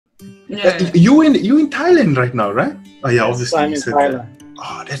You in Thailand right now, right? Oh yeah, yes, obviously. I'm in Thailand.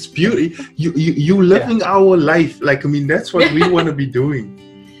 Oh, that's beauty. You living our life. Like, I mean, that's what we want to be doing.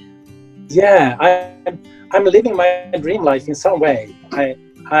 Yeah, I'm living my dream life in some way.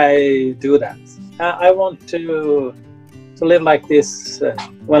 I do that. I want to live like this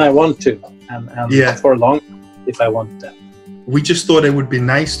when I want to, and for long if I want to. We just thought it would be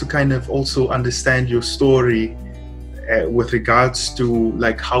nice to kind of also understand your story with regards to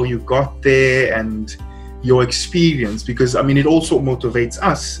like how you got there and your experience, because I mean it also motivates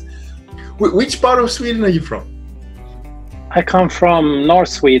us. Which part of Sweden are you from? I come from North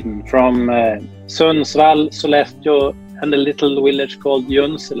Sweden, from Sundsvall, Sollefteå, and a little village called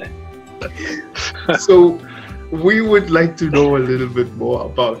Junsele. So we would like to know a little bit more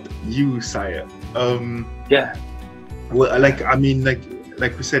about you, Sire. Yeah. Well, like I mean,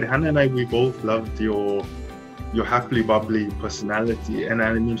 like we said, Hannah and I, we both loved your happily bubbly personality, and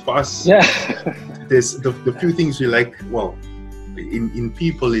I mean for us, there's the few things we like. Well, in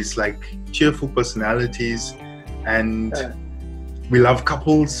people is like cheerful personalities, and we love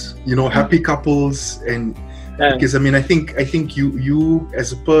couples, you know, happy couples, and because I mean I think you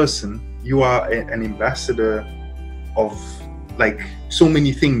as a person, you are an ambassador of like so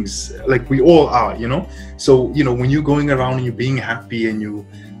many things, like we all are, you know. So you know, when you're going around and you're being happy and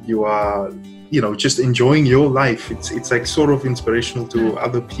you are, you know, just enjoying your life, it's like sort of inspirational to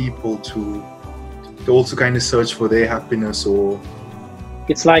other people to also kind of search for their happiness. Or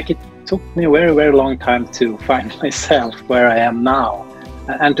it's like it took me a very, very long time to find myself where I am now,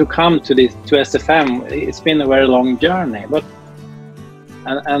 and to come to SFM. It's been a very long journey, but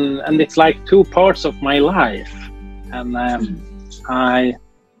and it's like two parts of my life, and I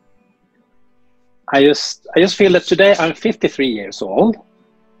just feel that today I'm 53 years old,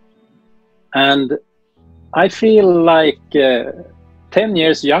 and I feel like 10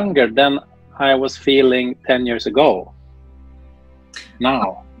 years younger than I was feeling 10 years ago.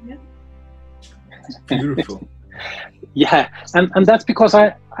 Now. Beautiful. Yeah, and that's because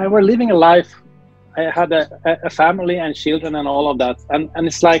I were living a life. I had a family and children and all of that, and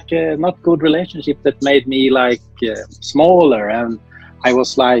it's like a not good relationship that made me like smaller, and I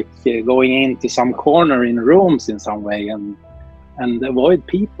was like going into some corner in rooms in some way and avoid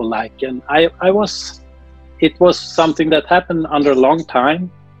people, like, and it was something that happened under a long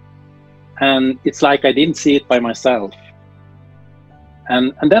time, and it's like I didn't see it by myself,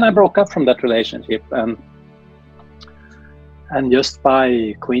 and then I broke up from that relationship, and just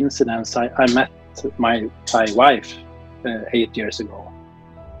by coincidence I met my wife 8 years ago,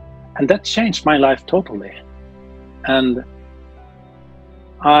 and that changed my life totally. And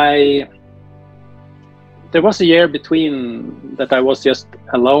there was a year between that I was just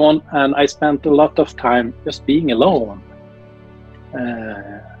alone, and I spent a lot of time just being alone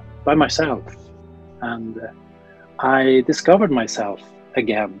by myself, and I discovered myself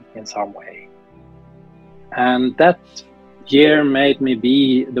again in some way, and that year made me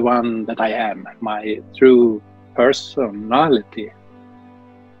be the one that I am, my true personality.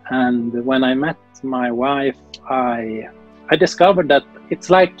 And when I met my wife, I discovered that it's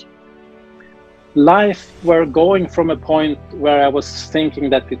like life were going from a point where I was thinking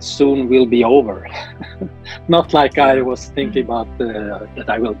that it soon will be over. Not like I was thinking about that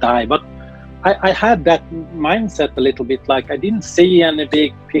I will die, but I had that mindset a little bit, like I didn't see any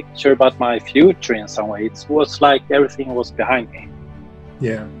big picture about my future in some way. It was like everything was behind me.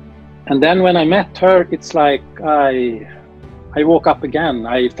 Yeah. And then when I met her, it's like I woke up again.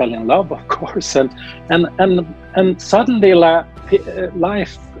 I fell in love, of course, and suddenly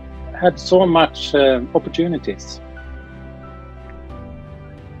life had so much opportunities.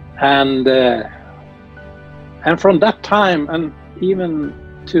 And from that time, and even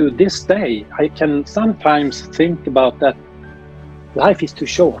to this day, I can sometimes think about that life is too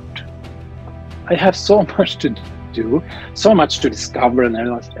short. I have so much to do, so much to discover and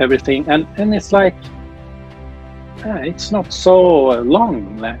everything, and it's like it's not so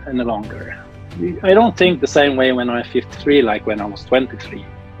long any longer. I don't think the same way when I'm 53 like when I was 23.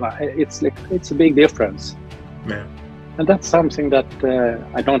 It's a big difference. Yeah. And that's something that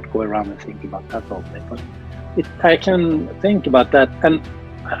I don't go around and think about that all day, but I can think about that, and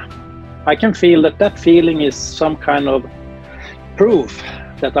I can feel that feeling is some kind of proof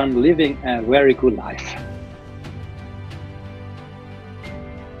that I'm living a very good life.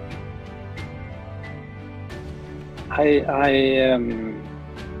 I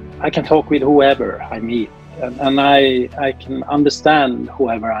can talk with whoever I meet, and I can understand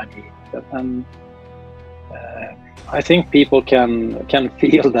whoever I meet, and I think people can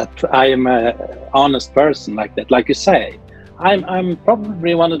feel that I am an honest person like that. Like you say, I'm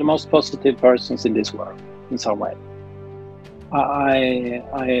probably one of the most positive persons in this world in some way. And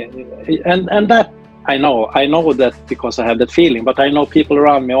that I know that because I have that feeling, but I know people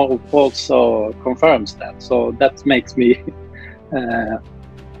around me also confirms that. So that makes me,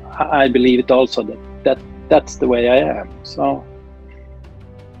 I believe it also that's the way I am. So,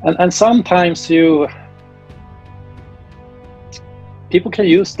 and sometimes people can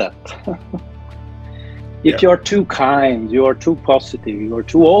use that. If you're too kind, you are too positive, you are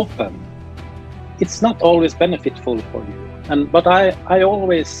too open, it's not always beneficial for you. But I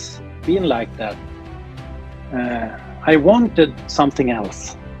always been like that. I wanted something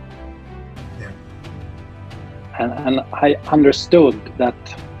else. And I understood that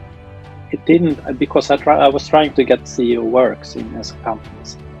it didn't, because I was trying to get CEO works in as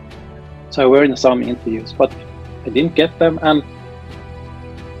companies. So I were in some interviews, but I didn't get them. And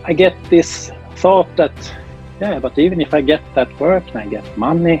I get this thought that, but even if I get that work and I get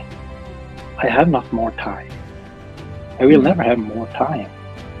money, I have not more time. I will never have more time.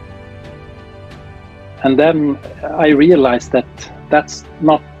 And then I realized that that's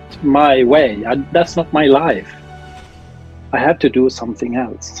not my way. That's not my life. I have to do something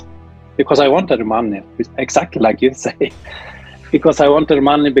else. Because I wanted the money, exactly like you say. Because I wanted the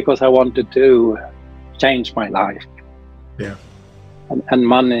money, because I wanted to change my life. Yeah. And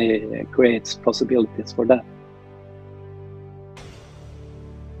money creates possibilities for that.